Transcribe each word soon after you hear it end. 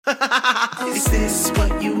Is this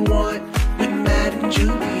what you want with Matt and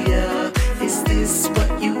Julia? Is this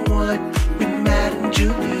what you want with Matt and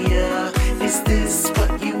Julia? Is this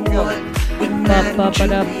what you want with Matt and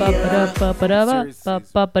Julia?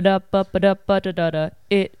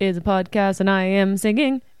 It is a podcast and I am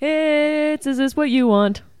singing. It's Is This What You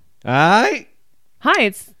Want? Hi,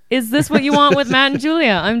 it's Is This What You Want with Matt and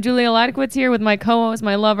Julia? I'm Julia Ladkowitz here with my co-host,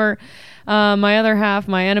 my lover, my other half,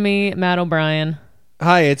 my enemy, Matt O'Brien.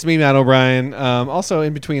 Hi, it's me, Matt O'Brien. Also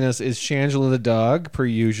in between us is Shangela the dog, per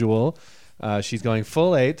usual. She's going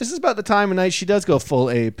full ape. This is about the time of night she does go full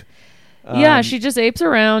ape. Yeah, she just apes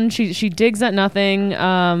around. She digs at nothing.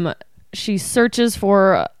 She searches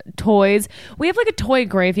for toys. We have like a toy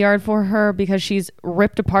graveyard for her because she's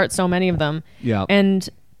ripped apart so many of them. Yeah. And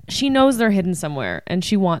she knows they're hidden somewhere and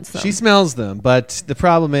she wants them. She smells them, but the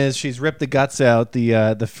problem is she's ripped the guts out,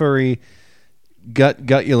 the furry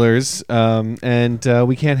gutulars, and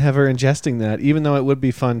we can't have her ingesting that, even though it would be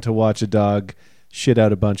fun to watch a dog shit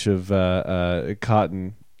out a bunch of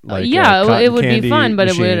cotton. It would be fun, but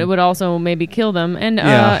machine. it would also maybe kill them. And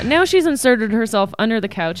now she's inserted herself under the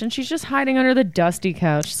couch, and she's just hiding under the dusty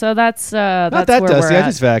couch. So that's not that where dusty. we're I at.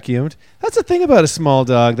 just vacuumed. That's the thing about a small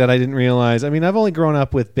dog that I didn't realize. I mean, I've only grown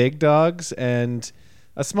up with big dogs, and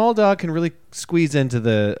a small dog can really squeeze into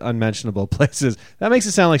the unmentionable places. That makes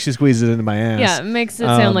it sound like she squeezes it into my ass. Yeah, it makes it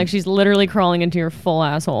sound like she's literally crawling into your full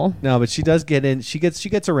asshole. No, but she does get in. She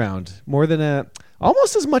gets around more than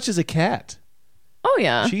almost as much as a cat. Oh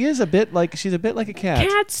yeah, She's a bit like a cat.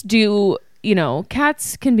 Cats do.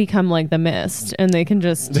 Cats can become like the mist, and they can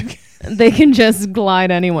just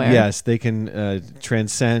glide anywhere. Yes, they can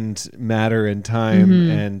transcend matter and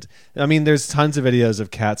time, and I mean, there's tons of videos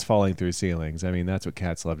of cats falling through ceilings. I mean, that's what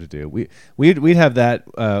cats love to do. We'd have that.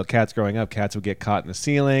 Cats growing up, cats would get caught in the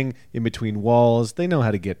ceiling, in between walls. They know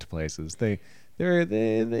how to get to places. They'll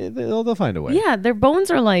find a way. Yeah, their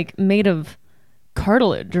bones are like made of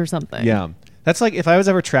cartilage or something. Yeah. That's like if I was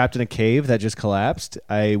ever trapped in a cave that just collapsed,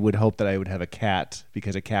 I would hope that I would have a cat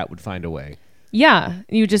because a cat would find a way. Yeah,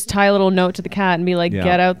 you just tie a little note to the cat and be like, Yeah.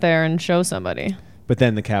 get out there and show somebody. But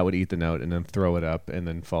then the cat would eat the note and then throw it up and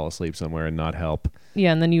then fall asleep somewhere and not help.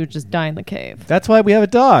 Yeah, and then you would just die in the cave. That's why we have a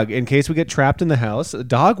dog. In case we get trapped in the house, a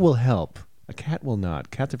dog will help. A cat will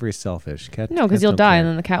not. Cats are very selfish. No, because you'll die and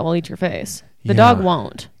then the cat will eat your face. The Yeah. dog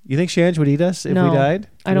won't. You think Shange would eat us if No, we died?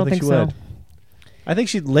 I don't think she so. would. I think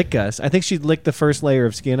she'd lick us. I think she'd lick the first layer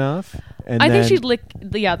of skin off. And I then, think she'd lick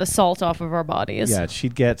the salt off of our bodies. Yeah,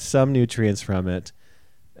 she'd get some nutrients from it.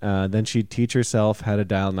 Then she'd teach herself how to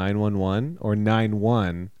dial 911 or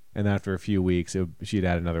 91, and after a few weeks, she'd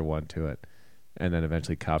add another one to it. And then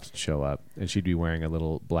eventually cops would show up, and she'd be wearing a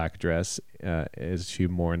little black dress as she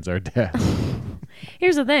mourns our death.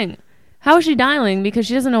 Here's the thing. How is she dialing? Because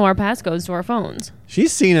she doesn't know our passcodes to our phones.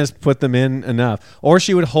 She's seen us put them in enough. Or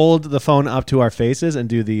she would hold the phone up to our faces and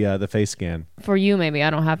do the face scan. For you, maybe.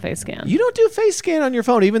 I don't have face scan. You don't do face scan on your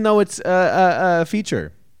phone, even though it's a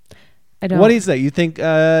feature. I don't. What is that? You think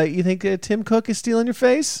Tim Cook is stealing your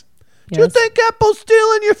face? Yes. Do you think Apple's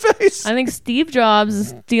stealing your face? I think Steve Jobs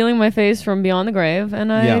is stealing my face from beyond the grave,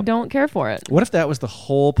 and I don't care for it. What if that was the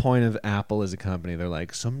whole point of Apple as a company? They're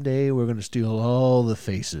like, someday we're going to steal all the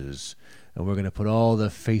faces, and we're going to put all the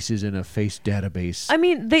faces in a face database. I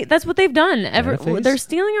mean, that's what they've done. Database? They're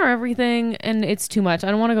stealing our everything, and it's too much.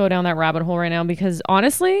 I don't want to go down that rabbit hole right now because,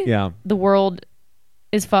 honestly, the world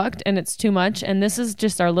is fucked, and it's too much, and this is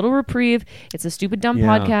just our little reprieve. It's a stupid, dumb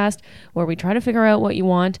podcast where we try to figure out what you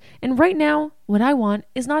want, and right now, what I want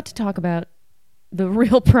is not to talk about the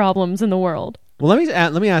real problems in the world. Well,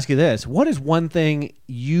 let me ask you this. What is one thing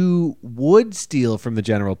you would steal from the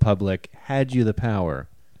general public had you the power?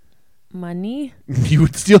 Money? You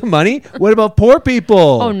would steal money? What about poor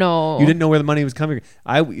people? Oh, no. You didn't know where the money was coming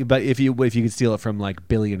from. But if you could steal it from like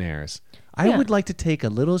billionaires, I would like to take a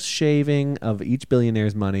little shaving of each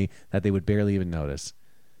billionaire's money that they would barely even notice.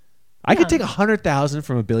 I could take 100,000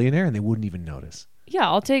 from a billionaire and they wouldn't even notice.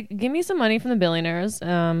 Yeah, give me some money from the billionaires.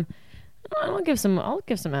 I'll give some out.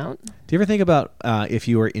 Do you ever think about if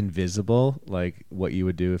you were invisible, like what you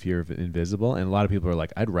would do if you're invisible? And a lot of people are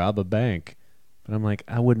like, I'd rob a bank. But I'm like,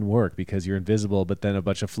 that wouldn't work because you're invisible, but then a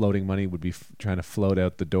bunch of floating money would be trying to float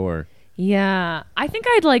out the door. Yeah. I think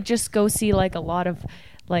I'd like just go see like a lot of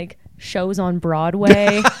like shows on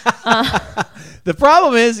Broadway. The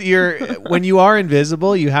problem is when you are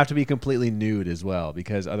invisible, you have to be completely nude as well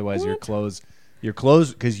because otherwise your clothes,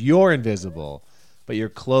 because you're invisible, but your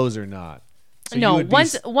clothes are not. So no,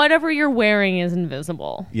 whatever you're wearing is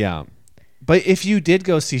invisible. Yeah. But if you did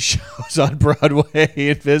go see shows on Broadway,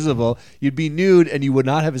 Invisible, you'd be nude and you would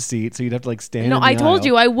not have a seat, so you'd have to like stand. No, in the I told aisle.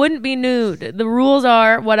 you I wouldn't be nude. The rules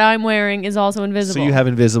are what I'm wearing is also invisible. So you have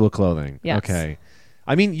invisible clothing. Yes. Okay.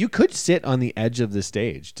 I mean, you could sit on the edge of the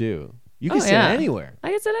stage too. You can sit anywhere. I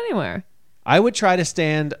can sit anywhere. I would try to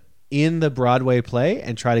stand in the Broadway play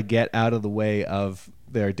and try to get out of the way of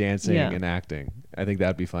their dancing and acting. I think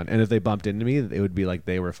that'd be fun. And if they bumped into me, it would be like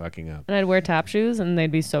they were fucking up. And I'd wear tap shoes and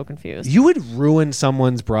they'd be so confused. You would ruin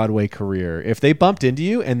someone's Broadway career if they bumped into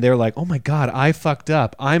you and they're like, "Oh my God, I fucked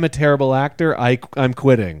up. I'm a terrible actor. I'm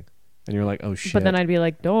quitting." And you're like, "Oh shit." But then I'd be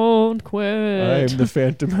like, "Don't quit. I'm the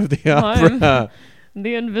Phantom of the Opera."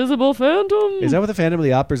 The Invisible Phantom. Is that what the Phantom of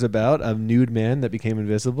the Opera is about? A nude man that became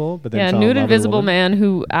invisible, but then nude invisible man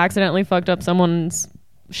who accidentally fucked up someone's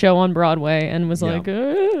show on Broadway and was like,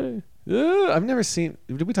 I've never seen.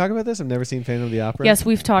 Did we talk about this? I've never seen Phantom of the Opera. Yes,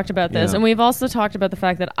 we've talked about this, and we've also talked about the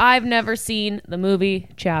fact that I've never seen the movie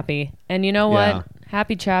Chappie. And you know what?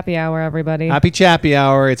 Happy Chappie Hour, everybody. Happy Chappie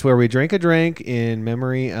Hour. It's where we drink a drink in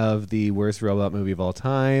memory of the worst robot movie of all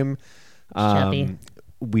time. Chappie.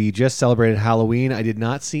 We just celebrated Halloween. I did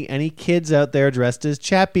not see any kids out there dressed as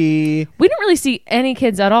Chappie. We didn't really see any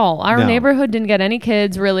kids at all. Our neighborhood didn't get any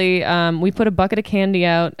kids, really. We put a bucket of candy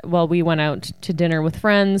out while we went out to dinner with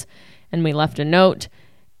friends, and we left a note.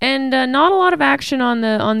 And not a lot of action on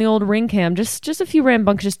the old ring cam. Just a few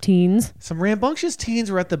rambunctious teens. Some rambunctious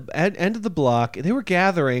teens were at the end of the block. They were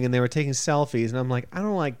gathering, and they were taking selfies. And I'm like, I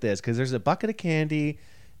don't like this, because there's a bucket of candy,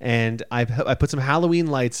 and I put some Halloween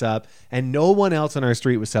lights up, and no one else on our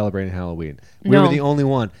street was celebrating Halloween. We were the only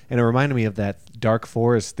one. And it reminded me of that dark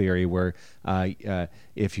forest theory where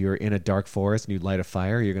if you're in a dark forest and you light a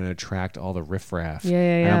fire, you're going to attract all the riffraff.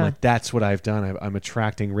 And I'm like, that's what I've done. I'm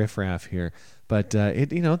attracting riffraff here. But they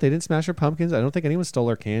didn't smash our pumpkins. I don't think anyone stole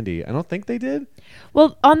our candy. I don't think they did.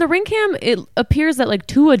 Well, on the ring cam, it appears that like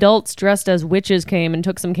 2 adults dressed as witches came and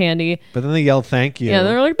took some candy. But then they yelled, "Thank you." Yeah,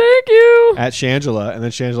 they were like, "Thank you." At Shangela. And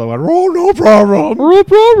then Shangela went, "Oh, no problem. No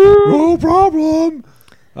problem. No problem."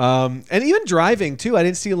 And even driving, too. I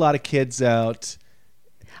didn't see a lot of kids out.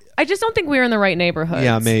 I just don't think we were in the right neighborhood.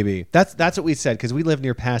 Yeah, maybe. That's what we said, because we live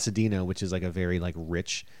near Pasadena, which is like a very like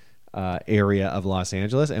rich area of Los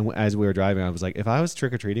Angeles. And as we were driving, I was like, if I was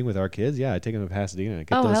trick-or-treating with our kids, I'd take them to Pasadena and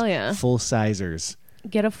get those full-sizers.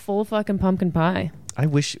 Get a full fucking pumpkin pie. I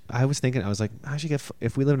was thinking, I was like, I should get,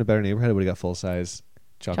 if we lived in a better neighborhood, I would have got full-size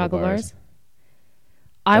chocolate bars.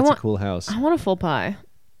 That's a cool house. I want a full pie.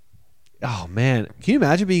 Oh, man. Can you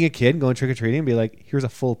imagine being a kid and going trick-or-treating and be like, here's a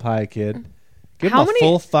full pie, kid? Give them a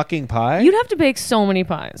full fucking pie? You'd have to bake so many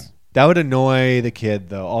pies. That would annoy the kid,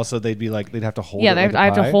 though. Also, they'd be like, they'd have to hold. Yeah, I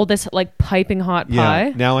have to hold this like piping hot pie.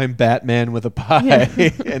 Yeah. Now I'm Batman with a pie.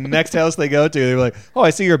 And the next house they go to, they're like, "Oh,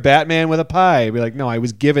 I see you're Batman with a pie." I'd be like, "No, I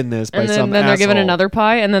was given this by some asshole." And then they're given another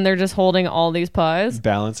pie, and then they're just holding all these pies,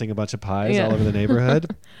 balancing a bunch of pies all over the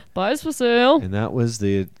neighborhood. Pies for sale. And that was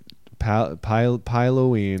the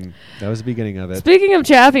Halloween. That was the beginning of it. Speaking of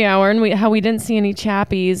Chappie Hour and how we didn't see any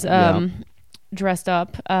chappies dressed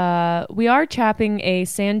up, we are chapping a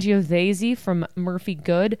Sangiovese from Murphy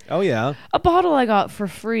Good. Oh yeah, a bottle I got for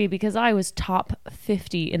free because I was top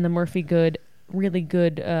 50 in the Murphy Good really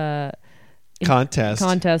good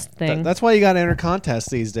contest thing. That's why you got to enter contests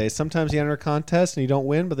these days. Sometimes you enter a contest and you don't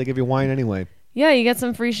win, but they give you wine anyway. Yeah, you get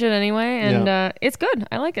some free shit anyway, and it's good.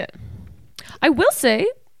 I like it. I will say,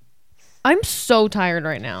 I'm so tired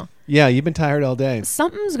right now. Yeah, you've been tired all day.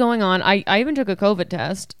 Something's going on. I even took a COVID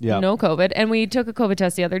test. Yeah. No COVID. And we took a COVID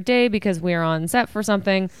test the other day because we were on set for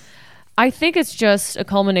something. I think it's just a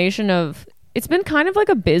culmination of, it's been kind of like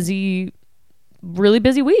a really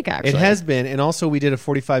busy week, actually. It has been. And also we did a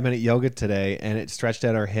 45-minute yoga today, and it stretched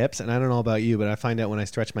out our hips. And I don't know about you, but I find out when I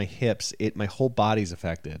stretch my hips, my whole body's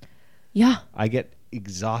affected. Yeah. I get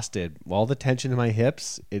exhausted. All the tension in my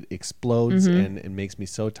hips, it explodes and it makes me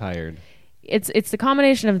so tired. It's the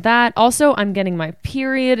combination of that. Also, I'm getting my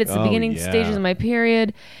period. It's the beginning stages of my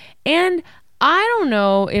period. And I don't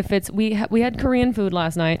know if it's... We had Korean food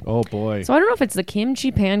last night. Oh, boy. So I don't know if it's the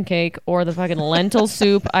kimchi pancake or the fucking lentil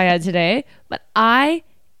soup I had today, but I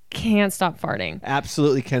can't stop farting.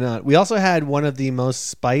 Absolutely cannot. We also had one of the most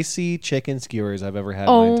spicy chicken skewers I've ever had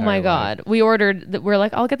in my entire life. God. We ordered... We're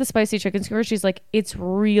like, I'll get the spicy chicken skewer. She's like, it's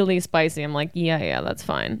really spicy. I'm like, yeah, that's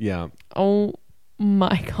fine. Yeah. Oh,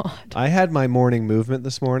 my God. I had my morning movement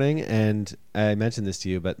this morning, and I mentioned this to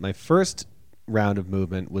you, but my first round of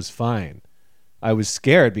movement was fine. I was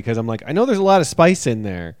scared because I'm like, I know there's a lot of spice in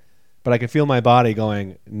there, but I could feel my body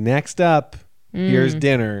going, next up, here's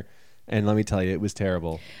dinner. And let me tell you, it was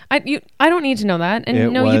terrible. I don't need to know that. And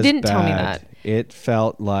you didn't tell me that. It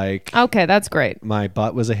felt like okay, that's great. My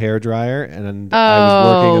butt was a hairdryer, and I was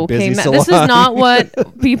working a busy salon. This is not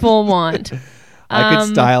what people want. I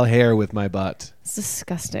could style hair with my butt. It's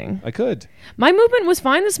disgusting. I could. My movement was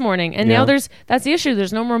fine this morning, and now that's the issue.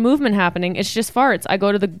 There's no more movement happening. It's just farts. I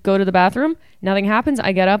go to the bathroom. Nothing happens.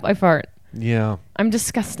 I get up. I fart. Yeah. I'm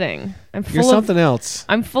disgusting. You're something else.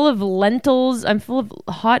 I'm full of lentils. I'm full of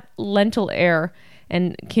hot lentil air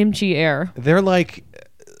and kimchi air. They're like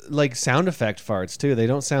sound effect farts too. They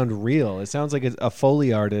don't sound real. It sounds like a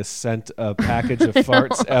Foley artist sent a package of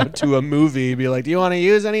farts out to a movie. Be like, do you want to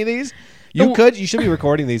use any of these? You should be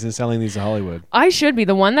recording these and selling these to Hollywood. I should be.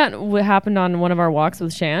 The one that happened on one of our walks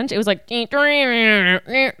with Shanj, it was like, it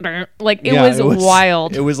was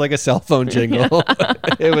wild. It was like a cell phone jingle.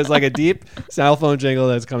 It was like a deep cell phone jingle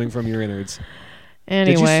that's coming from your innards.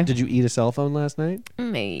 Anyway. Did you eat a cell phone last night?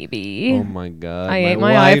 Maybe. Oh my God. I ate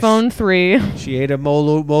my iPhone 3. She ate a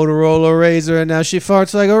Motorola Razr and now she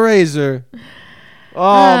farts like a razor. Oh,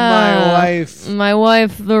 my wife. My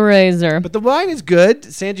wife, the razor. But the wine is good.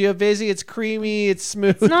 Sangiovese, it's creamy, it's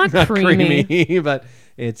smooth. It's not creamy. But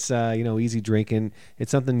it's, easy drinking. It's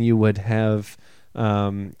something you would have,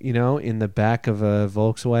 in the back of a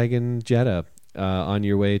Volkswagen Jetta on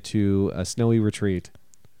your way to a snowy retreat.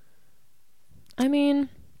 I mean...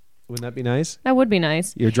 Wouldn't that be nice? That would be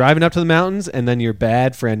nice. You're driving up to the mountains, and then your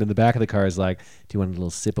bad friend in the back of the car is like, do you want a little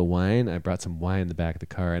sip of wine? I brought some wine in the back of the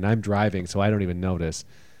car, and I'm driving, so I don't even notice,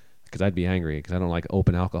 because I'd be angry, because I don't like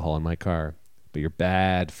open alcohol in my car. But your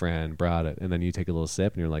bad friend brought it, and then you take a little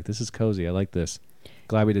sip, and you're like, this is cozy. I like this.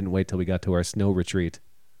 Glad we didn't wait till we got to our snow retreat.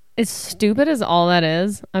 As stupid as all that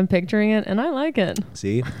is, I'm picturing it, and I like it.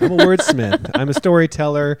 See? I'm a wordsmith. I'm a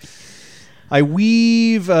storyteller. I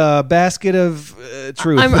weave a basket of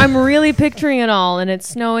truth. I'm really picturing it all, and it's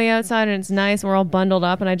snowy outside, and it's nice, and we're all bundled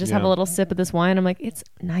up, and I just have a little sip of this wine. I'm like, it's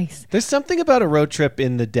nice. There's something about a road trip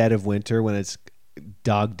in the dead of winter when it's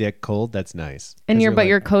dog dick cold. That's nice. And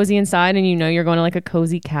you're cozy inside, and you're going to like a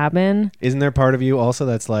cozy cabin. Isn't there part of you also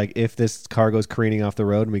that's like, if this car goes careening off the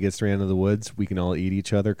road and we get stranded in the woods, we can all eat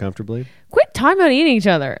each other comfortably? Quit talking about eating each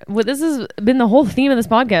other. This has been the whole theme of this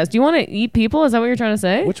podcast. Do you want to eat people? Is that what you're trying to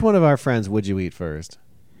say? Which one of our friends would you eat first?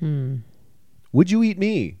 Would you eat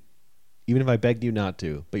me? Even if I begged you not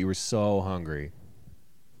to, but you were so hungry.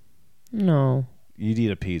 No. You'd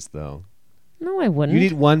eat a piece, though. No, I wouldn't.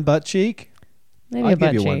 You'd eat one butt cheek? Maybe I'd a butt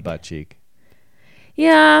give you cheek. one butt cheek.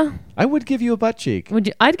 Yeah. I would give you a butt cheek. Would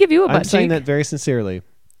you? I'd give you a butt cheek. I'm saying that very sincerely.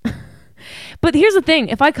 But here's the thing.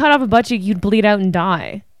 If I cut off a butt cheek, you'd bleed out and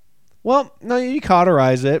die. Well, no, you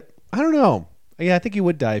cauterize it. I don't know. Yeah, I think you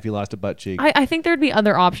would die if you lost a butt cheek. I think there'd be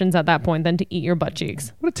other options at that point than to eat your butt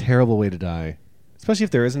cheeks. What a terrible way to die. Especially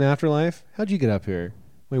if there is an afterlife. How'd you get up here?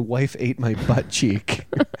 My wife ate my butt cheek.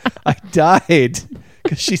 I died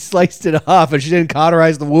because she sliced it off and she didn't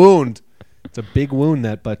cauterize the wound. It's a big wound,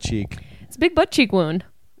 that butt cheek. It's a big butt cheek wound.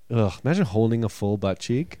 Ugh, imagine holding a full butt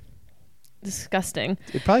cheek. Disgusting.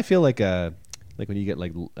 It'd probably feel like when you get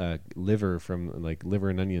liver from liver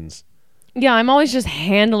and onions. Yeah, I'm always just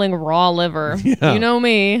handling raw liver. Yeah. You know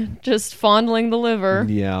me, just fondling the liver.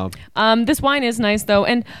 Yeah. This wine is nice though,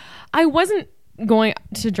 and I wasn't going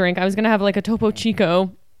to drink. I was going to have like a Topo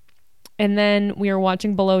Chico, and then we were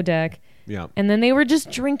watching Below Deck. Yeah. And then they were just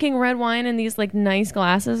drinking red wine in these like nice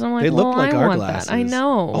glasses. I'm like, they looked like I our want glasses. That. I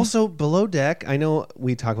know. Also, Below Deck, I know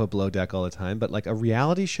we talk about Below Deck all the time, but like a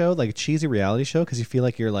reality show, like a cheesy reality show, because you feel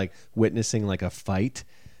like you're like witnessing like a fight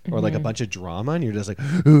or like a bunch of drama, and you're just like,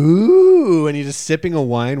 ooh, and you're just sipping a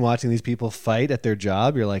wine, watching these people fight at their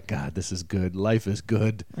job. You're like, God, this is good. Life is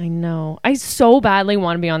good. I know. I so badly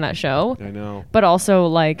want to be on that show. I know. But also,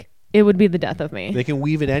 like, it would be the death of me. They can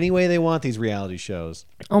weave it any way they want, these reality shows.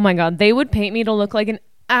 Oh my God. They would paint me to look like an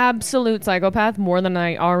absolute psychopath more than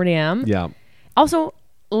I already am. Yeah. Also,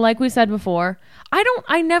 like we said before,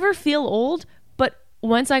 I never feel old, but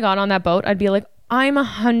once I got on that boat, I'd be like, I'm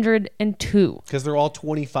 102. Because they're all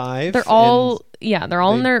 25. They're all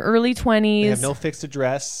in their early 20s. They have no fixed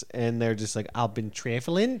address, and they're just like, I've been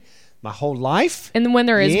traveling my whole life. And then when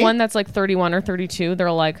there is one that's like 31 or 32,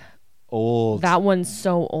 they're like, old. That one's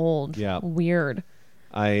so old. Yeah. Weird.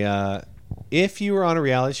 If you were on a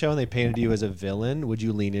reality show and they painted you as a villain, would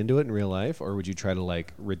you lean into it in real life, or would you try to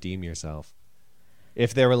like redeem yourself?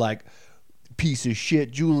 If they were like, piece of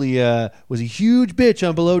shit, Julia was a huge bitch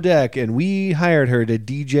on Below Deck, and we hired her to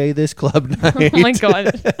DJ this club night. Oh my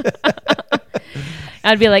God.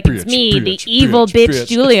 I'd be like, it's me, the evil bitch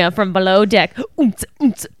Julia from Below Deck.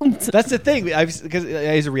 That's the thing. Because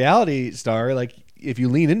as a reality star, like, if you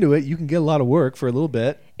lean into it, you can get a lot of work for a little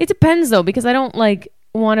bit. It depends though, because I don't like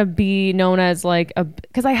want to be known as like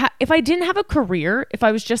because if I didn't have a career, if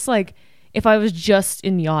I was just like if I was just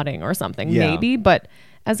in yachting or something, maybe. But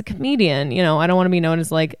as a comedian, you know, I don't want to be known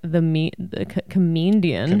as like the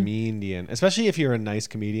comedian. Comedian, especially if you're a nice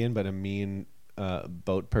comedian but a mean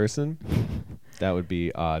boat person. That would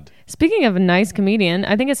be odd. Speaking of a nice comedian,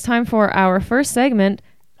 I think it's time for our first segment,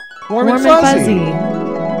 Warm and Fuzzy.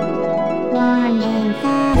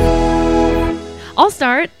 I'll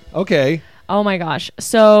start. Okay. Oh my gosh.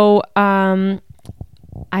 So I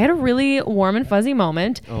had a really warm and fuzzy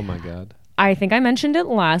moment. Oh my God. I think I mentioned it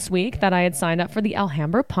last week that I had signed up for the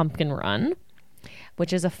Alhambra Pumpkin Run,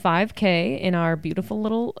 which is a 5K in our beautiful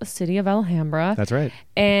little city of Alhambra. That's right.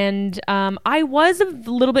 And I was a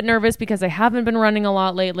little bit nervous because I haven't been running a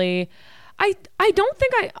lot lately. I don't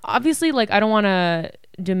think obviously, like, I don't want to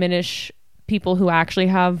diminish people who actually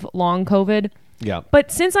have long COVID. Yeah.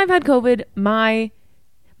 But since I've had COVID, my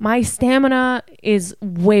stamina is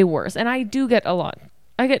way worse, and I do get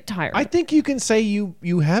I get tired. I think you can say you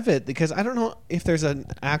have it, because I don't know if there's an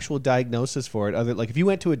actual diagnosis for it. Like if you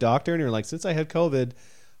went to a doctor and you're like, since I had COVID,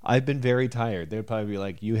 I've been very tired, they would probably be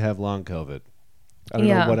like, you have long COVID. I don't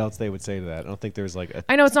know what else they would say to that. I don't think there's like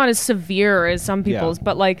I know it's not as severe as some people's,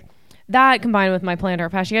 but like that combined with my plantar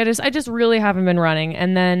fasciitis, I just really haven't been running.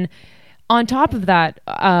 And then on top of that,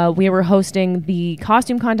 we were hosting the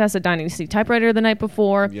costume contest at Dynasty Typewriter the night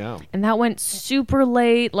before. Yeah. And that went super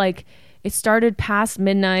late. Like, it started past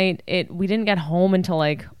midnight. We didn't get home until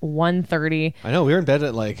like 1:30. I know, we were in bed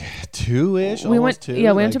at like 2-ish, we almost 2.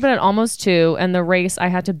 Yeah, we went to bed at almost 2, and the race, I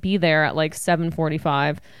had to be there at like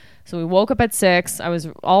 7:45. So we woke up at 6. I was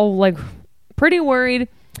all like pretty worried,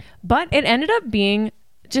 but it ended up being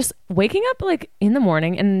just waking up like in the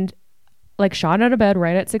morning and like shot out of bed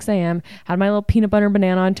right at 6 a.m. Had my little peanut butter and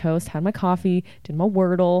banana on toast, had my coffee, did my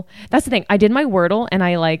Wordle. That's the thing. I did my Wordle and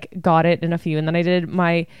I like got it in a few, and then I did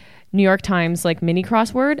my New York Times like mini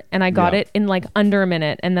crossword and I got it in like under a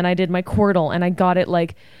minute, and then I did my Quordle and I got it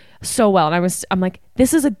like so well, and I'm like,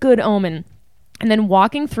 this is a good omen. And then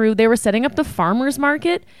walking through, they were setting up the farmers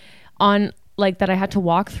market on like that I had to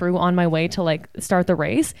walk through on my way to like start the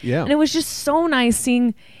race. Yeah. And it was just so nice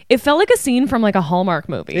seeing, it felt like a scene from like a Hallmark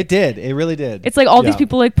movie. It did. It really did. It's like all these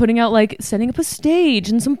people like putting out like setting up a stage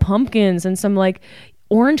and some pumpkins and some like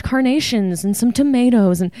orange carnations and some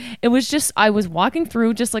tomatoes. And it was just, I was walking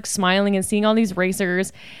through just like smiling and seeing all these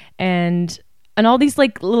racers and all these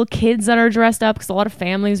like little kids that are dressed up, because a lot of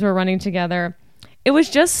families were running together. It was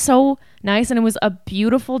just so nice, and it was a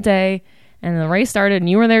beautiful day. And the race started and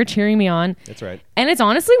you were there cheering me on. That's right. And it's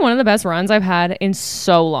honestly one of the best runs I've had in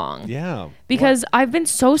so long. Yeah. Because I've been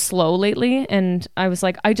so slow lately, and I was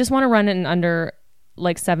like, I just want to run in under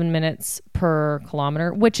like 7 minutes per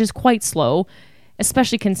kilometer, which is quite slow,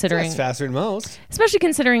 especially considering That's faster than most. Especially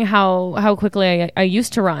considering how quickly I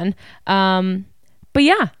used to run. But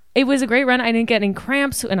yeah, it was a great run. I didn't get any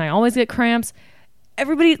cramps, and I always get cramps.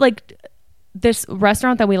 Everybody like this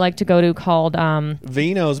restaurant that we like to go to called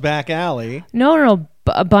Vino's Back Alley. No,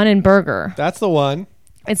 Bun and Burger. That's the one.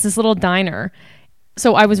 It's this little diner.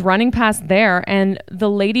 So I was running past there, and the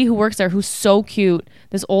lady who works there, who's so cute,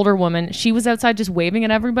 this older woman, she was outside just waving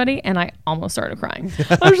at everybody, and I almost started crying.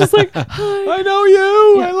 I was just like, hi. I know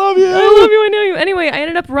you. Yeah. I love you. I love you. I know you. Anyway, I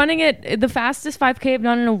ended up running it, the fastest 5K I've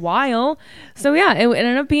done in a while. So yeah, it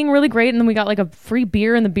ended up being really great. And then we got like a free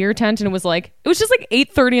beer in the beer tent, and it was just like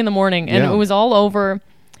 8:30 in the morning, and it was all over.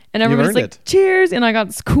 And everybody's like, cheers. And I got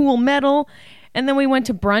this cool medal. And then we went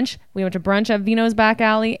to brunch. We went to brunch at Vino's Back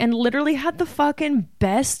Alley and literally had the fucking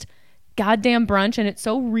best goddamn brunch, and it's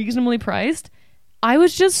so reasonably priced. I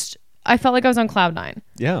felt like I was on cloud 9.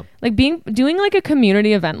 Yeah. Like doing like a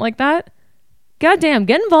community event like that. Goddamn,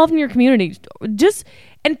 get involved in your community.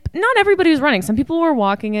 And not everybody was running. Some people were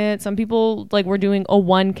walking it. Some people like were doing a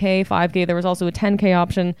 1K, 5K. There was also a 10K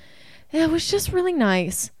option. It was just really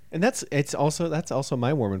nice. And that's also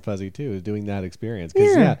my warm and fuzzy too, is doing that experience.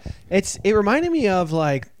 Because it reminded me of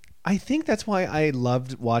like, I think that's why I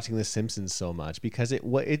loved watching The Simpsons so much, because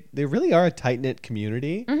they really are a tight knit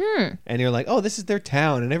community, and you're like, oh, this is their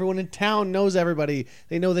town, and everyone in town knows everybody.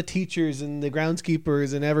 They know the teachers and the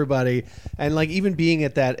groundskeepers and everybody, and like even being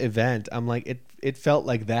at that event, I'm like, it felt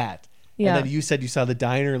like that. Yeah. And then you said you saw the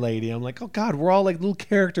diner lady. I'm like, oh God, we're all like little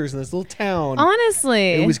characters in this little town.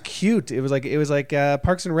 Honestly, it was cute. It was like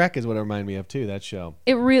Parks and Rec is what it reminded me of too. That show.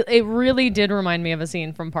 It really did remind me of a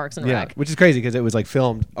scene from Parks and Rec. Which is crazy because it was like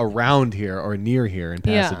filmed around here or near here in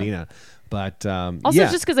Pasadena. Yeah. But also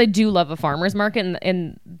just because I do love a farmer's market,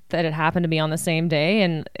 and that it happened to be on the same day,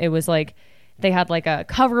 and it was like they had like a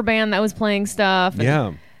cover band that was playing stuff.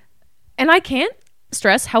 And I can't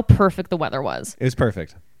stress how perfect the weather was. It was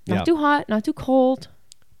perfect. Not too hot, not too cold.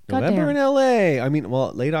 November in LA. I mean,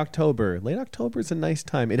 well, late October. Late October is a nice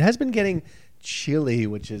time. It has been getting chilly,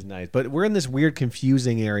 which is nice. But we're in this weird,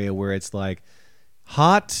 confusing area where it's like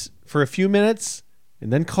hot for a few minutes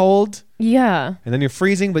and then cold. Yeah. And then you're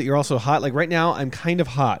freezing, but you're also hot. Like right now, I'm kind of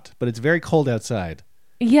hot, but it's very cold outside.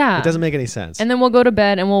 Yeah. It doesn't make any sense. And then we'll go to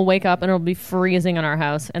bed and we'll wake up and it'll be freezing in our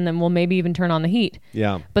house. And then we'll maybe even turn on the heat.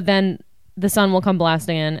 Yeah. But then the sun will come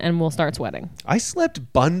blasting in and we'll start sweating. I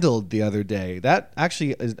slept bundled the other day. That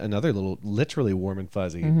actually is another little, literally warm and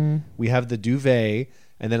fuzzy. Mm-hmm. We have the duvet,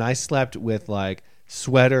 and then I slept with like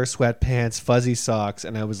sweater, sweatpants, fuzzy socks,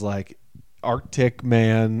 and I was like Arctic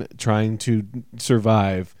man trying to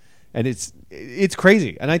survive. And it's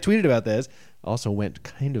crazy. And I tweeted about this. Also went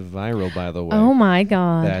kind of viral, by the way. Oh my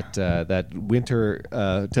God. That winter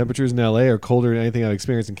temperatures in LA are colder than anything I've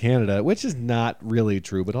experienced in Canada, which is not really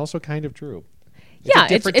true, but also kind of true.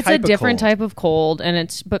 It's a different type of cold,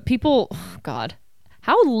 and but people, oh God,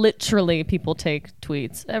 how literally people take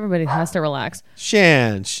tweets. Everybody has to relax.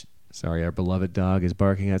 Sorry, our beloved dog is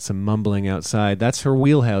barking at some mumbling outside. That's her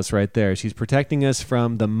wheelhouse right there. She's protecting us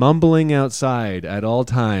from the mumbling outside at all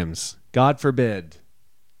times. God forbid.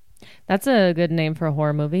 That's a good name for a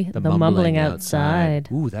horror movie. The mumbling outside.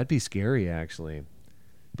 Ooh, that'd be scary, actually.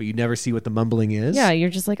 But you never see what the mumbling is? Yeah, you're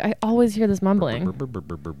just like, I always hear this mumbling.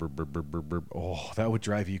 Oh, that would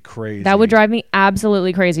drive you crazy. That would drive me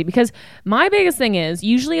absolutely crazy, because my biggest thing is,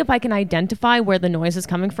 usually if I can identify where the noise is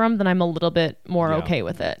coming from, then I'm a little bit more okay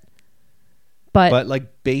with it. But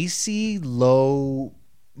like bassy, low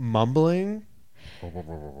mumbling?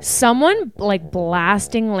 Someone like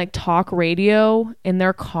blasting like talk radio in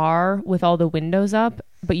their car with all the windows up,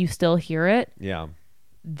 but you still hear it. Yeah.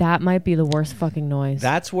 That might be the worst fucking noise.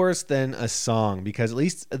 That's worse than a song, because at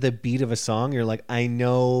least the beat of a song, you're like, I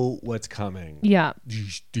know what's coming. Yeah.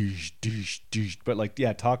 But like,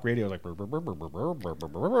 yeah, talk radio is like,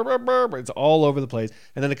 it's all over the place.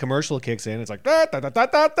 And then the commercial kicks in. It's like,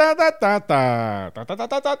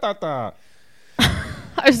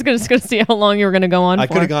 I was just gonna see how long you were gonna go on. I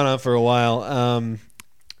could have gone on for a while.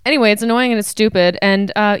 Anyway, it's annoying and it's stupid.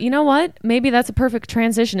 And you know what? Maybe that's a perfect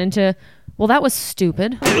transition into, well, that was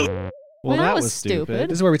stupid. Well, that was stupid.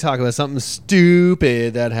 This is where we talk about something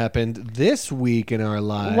stupid that happened this week in our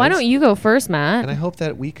lives. Why don't you go first, Matt? And I hope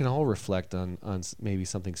that we can all reflect on maybe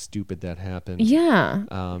something stupid that happened. Yeah,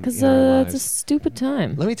 because it's a stupid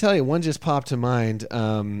time. Let me tell you, one just popped to mind.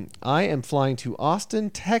 I am flying to Austin,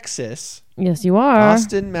 Texas. Yes, you are.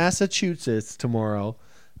 Austin, Massachusetts tomorrow.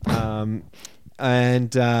 And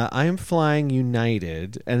I am flying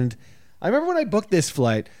United. And I remember when I booked this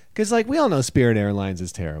flight, because like we all know Spirit Airlines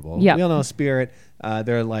is terrible. Yeah. We all know Spirit.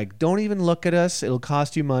 They're like, don't even look at us. It'll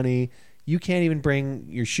cost you money. You can't even bring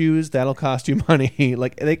your shoes. That'll cost you money.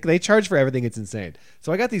 Like they charge for everything. It's insane.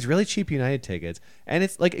 So I got these really cheap United tickets, and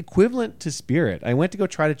it's like equivalent to Spirit. I went to go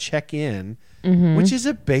try to check in, which is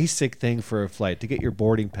a basic thing for a flight, to get your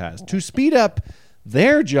boarding pass, to speed up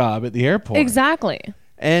their job at the airport. Exactly.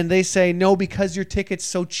 And they say, no, because your ticket's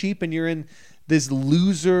so cheap and you're in this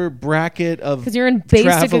loser bracket of because you're in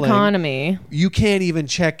basic economy, you can't even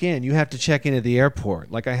check in. You have to check in at the airport.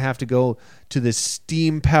 Like I have to go to this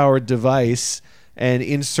steam-powered device and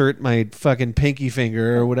insert my fucking pinky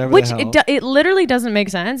finger or whatever. Which the hell. It literally doesn't make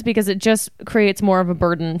sense, because it just creates more of a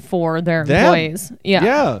burden for their employees. Yeah.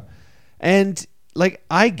 Yeah. And like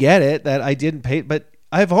I get it that I didn't pay, but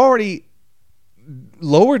I've already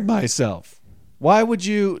lowered myself. Why would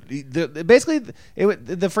you?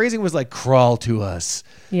 The phrasing was like, crawl to us,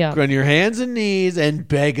 on your hands and knees, and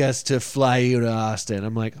beg us to fly you to Austin.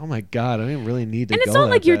 I'm like, oh my God, I don't really need to go. And it's not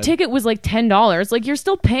like your ticket was like $10. Like you're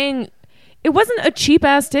still paying. It wasn't a cheap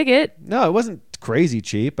ass ticket. No, it wasn't crazy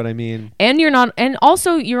cheap, but I mean. And you're not, and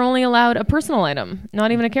also you're only allowed a personal item,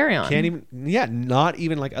 not even a carry-on. Can't even, not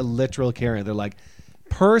even like a literal carry-on. They're like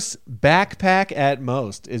purse, backpack at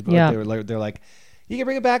most is what they're like. You can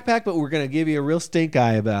bring a backpack, but we're going to give you a real stink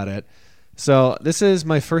eye about it. So this is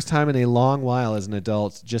my first time in a long while as an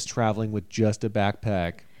adult just traveling with just a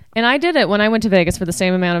backpack. And I did it when I went to Vegas for the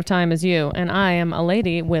same amount of time as you. And I am a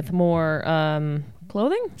lady with more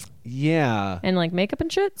clothing. Yeah. And like makeup and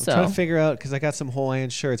shit. I'm trying to figure out, because I got some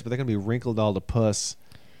Hawaiian shirts, but they're going to be wrinkled all to puss.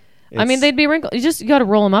 I mean, they'd be wrinkled. You got to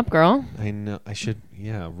roll them up, girl. I know. I should,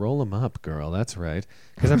 roll them up, girl. That's right.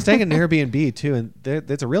 Because I'm staying in an Airbnb, too, and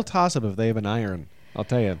there's a real toss-up if they have an iron. I'll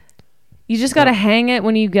tell you. You just got to hang it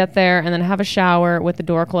when you get there, and then have a shower with the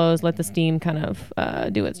door closed. Let the steam kind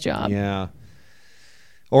of do its job. Yeah.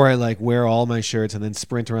 Or I like wear all my shirts and then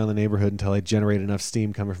sprint around the neighborhood until I generate enough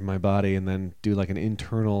steam coming from my body, and then do like an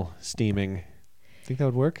internal steaming. Think that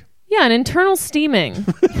would work? Yeah, an internal steaming.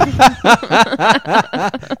 Thank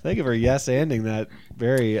you for yes-anding that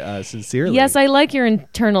very sincerely. Yes, I like your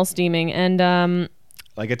internal steaming. And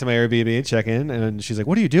I get to my Airbnb, check in, and she's like,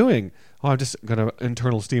 "What are you doing?" "Oh, I'm just going to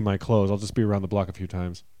internal steam my clothes. I'll just be around the block a few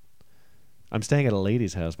times." I'm staying at a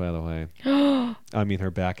lady's house, by the way. I mean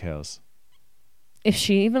her back house. If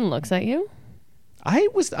she even looks at you? I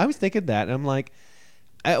was thinking that, and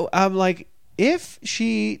I'm like, if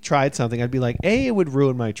she tried something, I'd be like, A, it would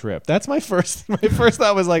ruin my trip. That's my first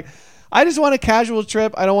thought was like, I just want a casual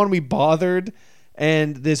trip. I don't want to be bothered.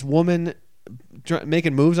 And this woman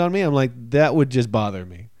making moves on me, I'm like, that would just bother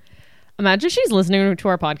me. Imagine she's listening to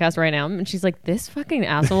our podcast right now, and she's like, this fucking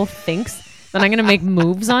asshole thinks that I'm going to make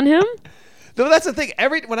moves on him? No, that's the thing.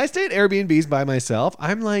 When I stay at Airbnbs by myself,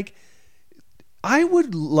 I'm like, I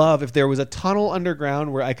would love if there was a tunnel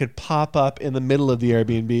underground where I could pop up in the middle of the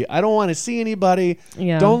Airbnb. I don't want to see anybody.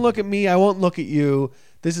 Yeah. Don't look at me. I won't look at you.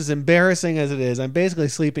 This is embarrassing as it is. I'm basically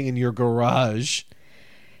sleeping in your garage.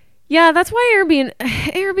 Yeah, that's why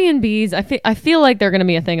Airbnbs, I feel like they're going to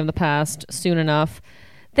be a thing of the past soon enough.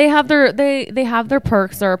 They have their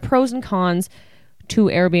perks. There are pros and cons to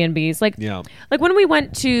Airbnbs. Like when we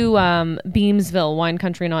went to Beamsville Wine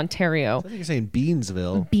Country in Ontario. I think you're saying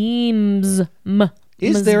Beansville.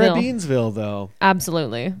 Is there a Beansville though?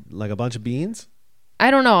 Absolutely. Like a bunch of beans? I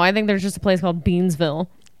don't know. I think there's just a place called Beansville.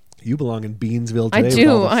 You belong in Beansville today. I do. With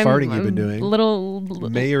all the farting you've been doing. Little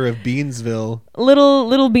Mayor of Beansville.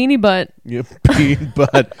 Little beanie butt. Yeah, bean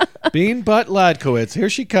butt. Bean butt Ladkowitz. Here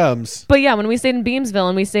she comes. But yeah, when we stayed in Beamsville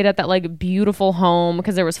and we stayed at that like beautiful home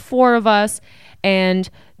because there was 4 of us. And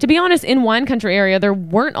to be honest, in Wine Country area, there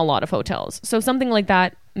weren't a lot of hotels. So something like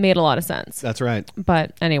that made a lot of sense. That's right.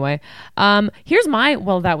 But anyway, here's my,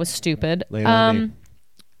 that was stupid. Lay it on me.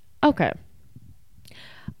 Okay.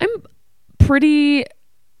 I'm pretty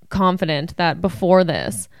confident that before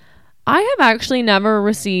this, I have actually never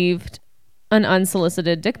received an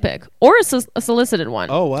unsolicited dick pic or a solicited one.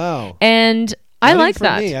 Oh, wow. And I like for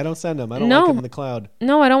that. Me. I don't send them. I don't like them in the cloud.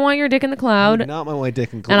 No, I don't want your dick in the cloud. I do not want my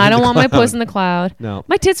dick in the cloud. And I don't want my puss in the cloud. No.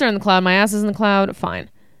 My tits are in the cloud. My ass is in the cloud. Fine.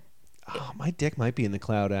 Oh, my dick might be in the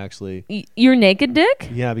cloud, actually. Your naked dick?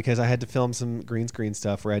 Yeah, because I had to film some green screen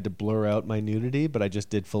stuff where I had to blur out my nudity, but I just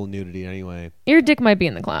did full nudity anyway. Your dick might be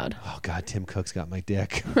in the cloud. Oh, God, Tim Cook's got my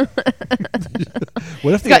dick.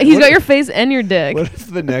 What if he's got your face and your dick? What if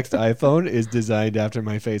the next iPhone is designed after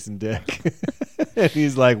my face and dick? And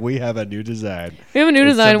he's like, we have a new design. We have a new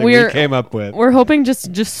design. We came up with. We're hoping just to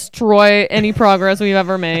destroy any progress we've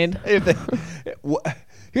ever made.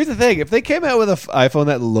 Here's the thing. If they came out with an iPhone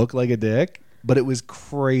that looked like a dick, but it was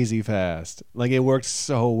crazy fast, like it worked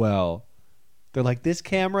so well, they're like, this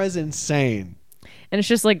camera is insane. And it's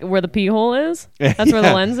just like where the pee hole is? That's where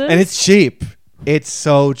the lens is? And it's cheap. It's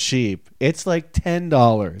so cheap. It's like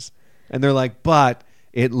 $10. And they're like, but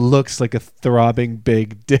it looks like a throbbing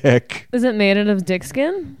big dick. Is it made out of dick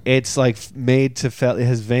skin? It's like made to it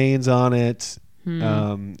has veins on it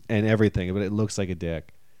and everything, but it looks like a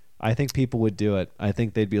dick. I think people would do it. I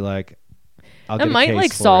think they'd be like, I'll get a case might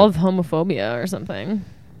like solve homophobia or something.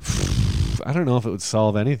 I don't know if it would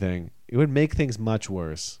solve anything. It would make things much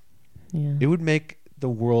worse. Yeah. It would make the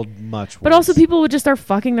world much worse. But also people would just start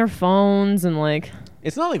fucking their phones and like...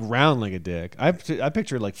 It's not like round like a dick. I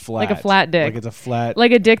picture it like flat. Like a flat dick. Like it's a flat...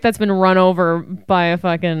 Like a dick that's been run over by a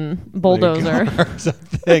fucking bulldozer. Or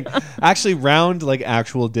something. Actually, round like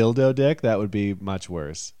actual dildo dick, that would be much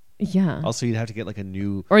worse. Yeah. Also, you'd have to get like a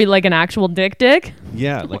new... Or like an actual dick?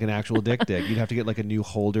 Yeah, like an actual dick. You'd have to get like a new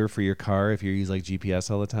holder for your car if you use like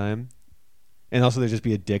GPS all the time. And also there'd just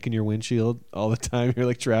be a dick in your windshield all the time you're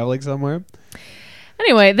like traveling somewhere.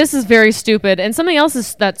 Anyway, this is very stupid. And something else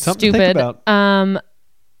that's something stupid. To think about.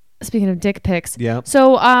 Speaking of dick pics. Yeah.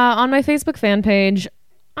 So on my Facebook fan page,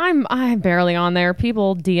 I'm barely on there.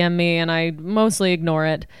 People DM me and I mostly ignore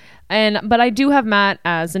it. But I do have Matt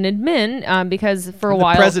as an admin because for a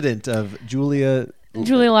while, the president of Julia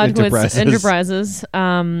Ladkowitz Enterprises.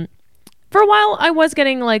 For a while, I was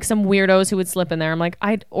getting like some weirdos who would slip in there. I'm like,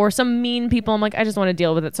 or some mean people. I'm like, I just want to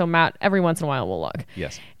deal with it. So Matt, every once in a while, will look.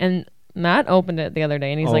 Yes. And Matt opened it the other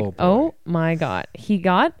day, and he's like, "Oh my God!" He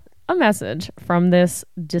got a message from this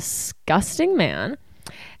disgusting man.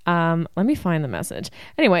 Let me find the message.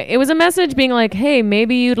 Anyway, it was a message being like, "Hey,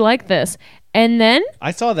 maybe you'd like this." And then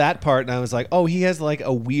I saw that part and I was like, oh, he has like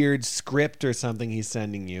a weird script or something he's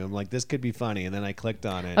sending you. I'm like, this could be funny. And then I clicked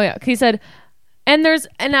on it. Oh, yeah. He said, and there's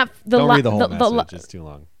enough. Don't read the whole message. It's too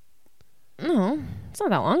long. No, it's not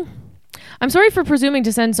that long. I'm sorry for presuming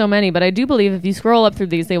to send so many, but I do believe if you scroll up through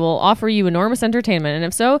these, they will offer you enormous entertainment. And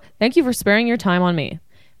if so, thank you for sparing your time on me.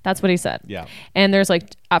 That's what he said. Yeah. And there's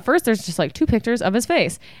like, at first there's just like 2 pictures of his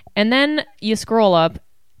face. And then you scroll up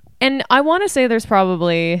and I want to say there's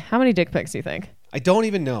probably, how many dick pics do you think? I don't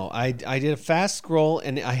even know. I did a fast scroll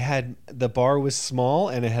and the bar was small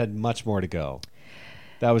and it had much more to go.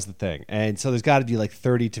 That was the thing. And so there's got to be like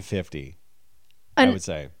 30 to 50, I would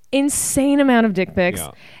say. Insane amount of dick pics.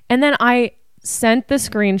 Yeah. And then I sent the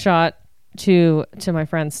screenshot to my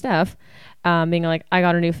friend Steph, being like, I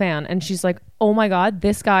got a new fan. And she's like, oh my God,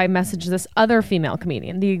 this guy messaged this other female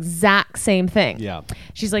comedian the exact same thing. Yeah.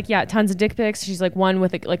 She's like, yeah, tons of dick pics. She's like, one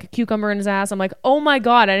with a cucumber in his ass. I'm like, oh my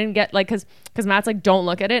God, I didn't get like, because Matt's like, don't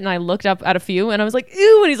look at it. And I looked up at a few and I was like,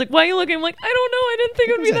 ew. And he's like, why are you looking? I'm like, I don't know. I didn't think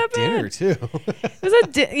it would be that bad. Dinner too.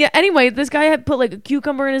 It was anyway, this guy had put like a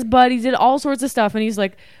cucumber in his butt. He did all sorts of stuff. And he's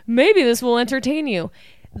like, maybe this will entertain you.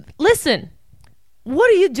 Listen, what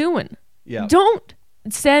are you doing? Yeah. Don't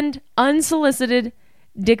send unsolicited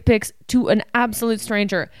dick pics to an absolute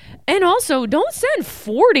stranger. And also, don't send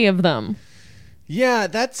 40 of them. Yeah,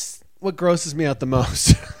 that's what grosses me out the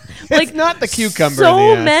most. Like, it's not the cucumber.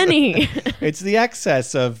 So many. It's the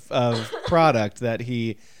excess of product that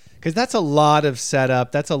because that's a lot of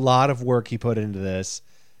setup. That's a lot of work he put into this.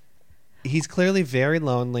 He's clearly very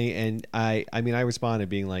lonely, and I mean, I responded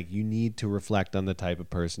being like, you need to reflect on the type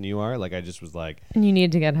of person you are. Like, I just was like... And you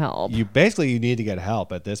need to get help. You need to get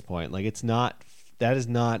help at this point. Like, that is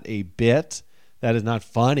not a bit. That is not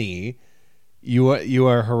funny. You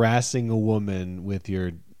are harassing a woman with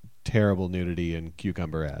your terrible nudity and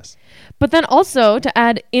cucumber ass. But then also, to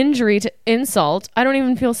add injury to insult, I don't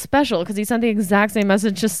even feel special because he sent the exact same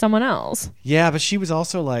message to someone else. Yeah, but she was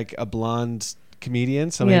also like a blonde... comedian,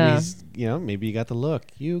 so maybe you got the look.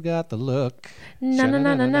 You got the look. Na na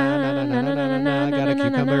na na na na na na. Got a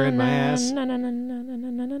cucumber in my ass.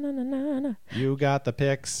 You got the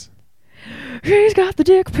pics. He's got the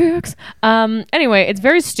dick pics. Anyway, it's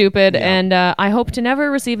very stupid, and I hope to never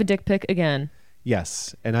receive a dick pic again.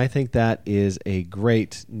 Yes, and I think that is a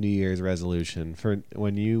great New Year's resolution. For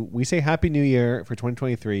when we say Happy New Year for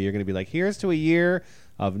 2023, you're going to be like, here's to a year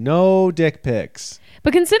of no dick pics.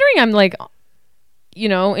 But considering I'm like,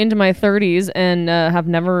 into my 30s and have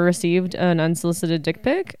never received an unsolicited dick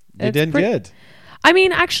pic. You did good. I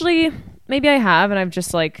mean, actually, maybe I have, and I've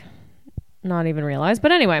just like not even realized.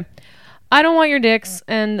 But anyway, I don't want your dicks,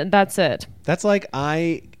 and that's it. That's like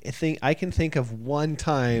I can think of one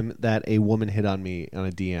time that a woman hit on me on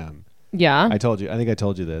a DM. Yeah, I think I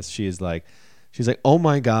told you this. She's like, oh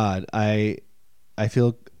my God, I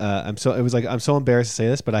feel. I'm so embarrassed to say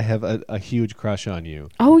this, but I have a huge crush on you.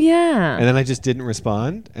 Oh yeah. And then I just didn't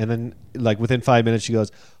respond. And then like within 5 minutes she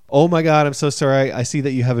goes, oh my God, I'm so sorry. I see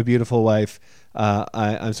that you have a beautiful wife.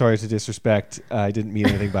 I'm sorry to disrespect. I didn't mean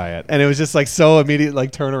anything by it. And it was just like so immediate,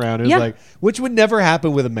 like turnaround. It was like, which would never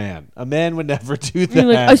happen with a man. A man would never do that.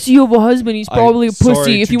 Like, I see you have a husband. He's probably a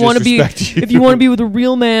pussy. If you want to be with a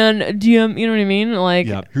real man, DM. You know what I mean? Like,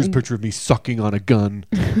 yeah. Here's a picture of me sucking on a gun.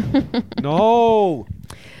 No.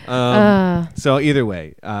 So either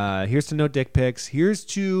way, here's to no dick pics. Here's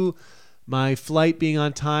to my flight being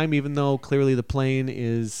on time, even though clearly the plane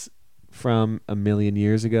is from a million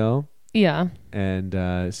years ago. Yeah. And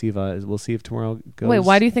we'll see if tomorrow goes. Wait,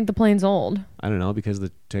 why do you think the plane's old? I don't know, because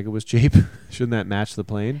the ticket was cheap. Shouldn't that match the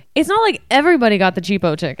plane? It's not like everybody got the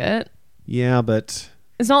cheapo ticket. Yeah, but...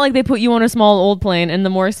 It's not like they put you on a small old plane and the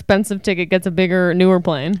more expensive ticket gets a bigger, newer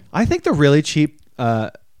plane. I think the really cheap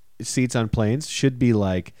seats on planes should be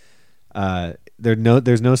like...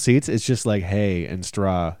 there's no seats. It's just like hay and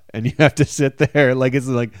straw, and you have to sit there like it's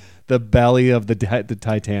like the belly of the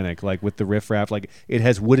Titanic, like with the riffraff. Like it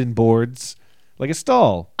has wooden boards, like a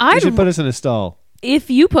stall. They should put us in a stall. If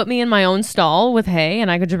you put me in my own stall with hay and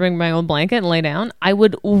I could just bring my own blanket and lay down, I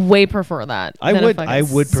would way prefer that. I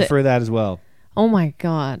would prefer that as well. Oh my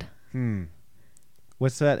God.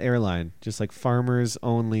 What's that airline? Just like Farmers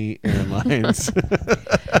Only Airlines.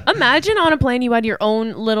 Imagine on a plane you had your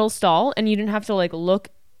own little stall and you didn't have to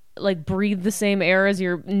breathe the same air as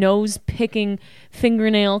your nose picking,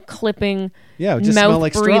 fingernail clipping, yeah, it would just mouth smell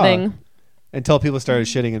like breathing. Straw. Until people started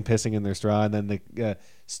shitting and pissing in their straw, and then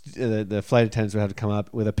the flight attendants would have to come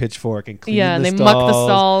up with a pitchfork and clean the stalls. muck the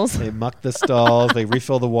stalls. They muck the stalls. They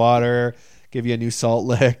refill the water, give you a new salt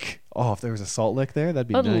lick. Oh, if there was a salt lick there, that'd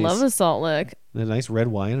be nice. I'd love a salt lick. A nice red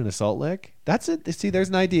wine and a salt lick. That's it. See, there's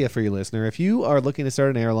an idea for you, listener. If you are looking to start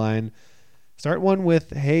an airline, start one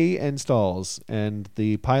with hay and stalls, and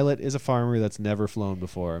the pilot is a farmer that's never flown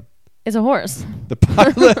before. It's a horse. The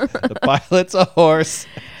pilot's a horse.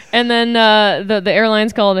 And then the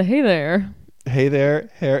airline's called Hey There. Hey There,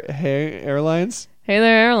 Hey Airlines. Hey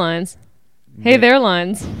There Airlines. Hey There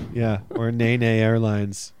Lines. Yeah, or Nay Nay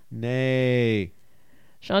Airlines. Nay.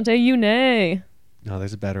 Shantae Yune. No,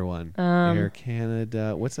 there's a better one. Air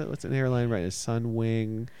Canada. What's that? What's an airline? Right, a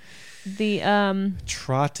Sunwing. The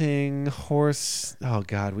Trotting Horse. Oh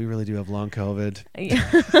God, we really do have long COVID.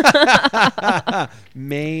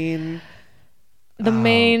 Maine. The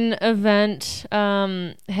main event.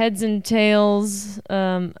 Heads and Tails.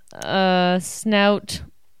 Snout.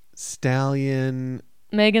 Stallion.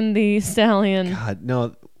 Megan the Stallion. God,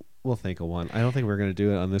 no. We'll think of one. I don't think we're going to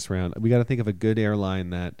do it on this round. We got to think of a good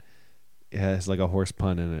airline that has like a horse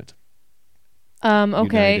pun in it.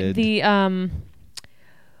 Okay. United. The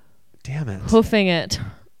Damn it. Hoofing It.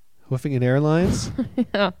 Hoofing It Airlines?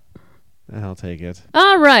 Yeah. I'll take it.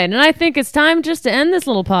 All right. And I think it's time just to end this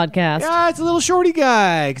little podcast. Yeah, it's a little shorty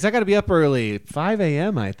guy because I got to be up early. 5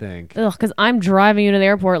 a.m., I think. Ugh, because I'm driving you to the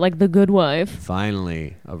airport like the good wife.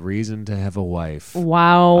 Finally, a reason to have a wife.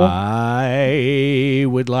 Wow. I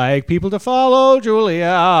would like people to follow Julia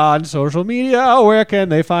on social media. Where can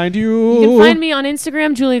they find you? You can find me on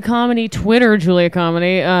Instagram, Julia Comedy, Twitter, Julia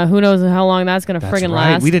Comedy. Who knows how long that's going to friggin'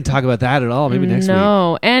 last. We didn't talk about that at all. Maybe next week.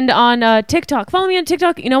 No. And on TikTok. Follow me on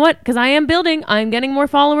TikTok. You know what? Because I am building. I'm getting more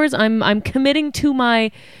followers. I'm committing to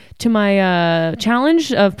my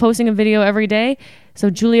challenge of posting a video every day.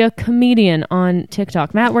 So Julia Comedian on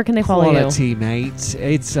TikTok. Matt, where can they follow you? Quality, mate.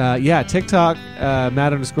 It's TikTok,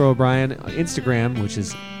 Matt_O'Brien, Instagram, which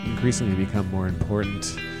has increasingly become more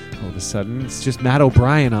important all of a sudden. It's just Matt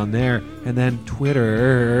O'Brien on there. And then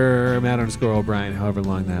Twitter, Matt_O'Brien, however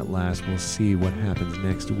long that lasts. We'll see what happens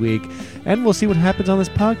next week. And we'll see what happens on this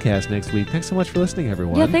podcast next week. Thanks so much for listening,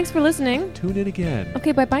 everyone. Yeah, thanks for listening. Tune in again.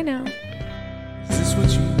 Okay, bye-bye now. Is this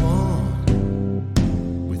what you want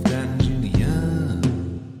with Matt and Julia?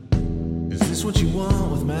 Is this what you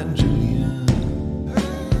want with Matt and Julia?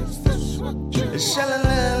 Is this what you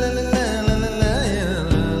want?